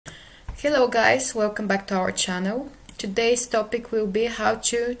Hello guys, welcome back to our channel. Today's topic will be how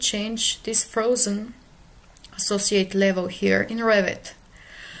to change this frozen associate level here in Revit.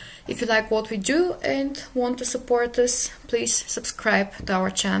 If you like what we do and want to support us, please subscribe to our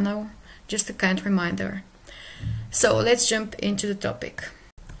channel. Just a kind reminder. So let's jump into the topic.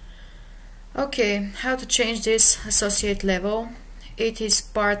 Okay, how to change this associate level. It is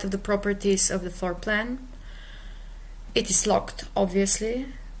part of the properties of the floor plan. It is locked, obviously,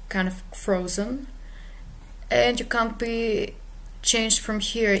 kind of frozen, and you can't be changed from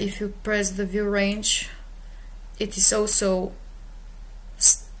here. If you press the view range, it is also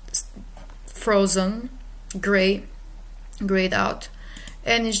frozen, grayed out,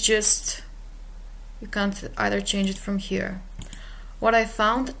 and it's just, you can't either change it from here. What I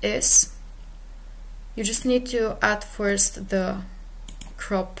found is you just need to add first the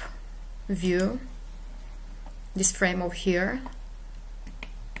crop view, this frame over here,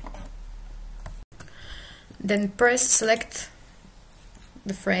 then select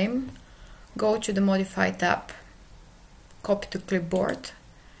the frame, go to the modify tab, copy to clipboard,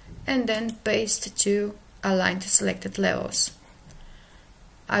 and then paste to align to selected levels.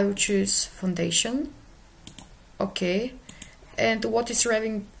 I will choose foundation. Okay, and what is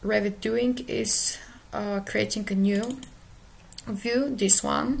Revit doing is creating a new view, this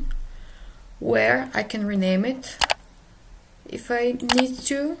one, where I can rename it if I need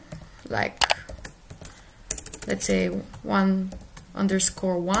to, like let's say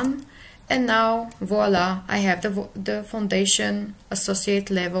 1_1, and now voila, I have the foundation associate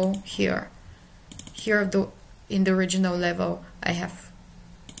level here. Here in the original level I have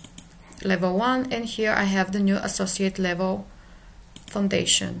level 1, and here I have the new associate level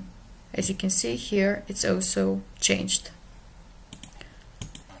foundation. As you can see here, it's also changed.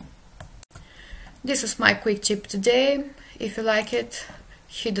 This was my quick tip today. If you like it,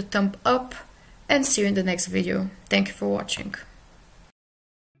 hit the thumb up, and see you in the next video. Thank you for watching.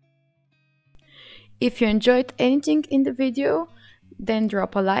 If you enjoyed anything in the video, then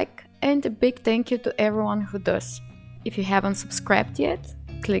drop a like, and a big thank you to everyone who does. If you haven't subscribed yet,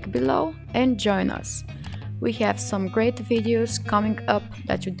 click below and join us. We have some great videos coming up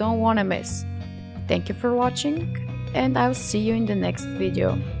that you don't want to miss. Thank you for watching, and I'll see you in the next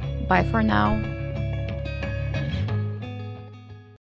video. Bye for now.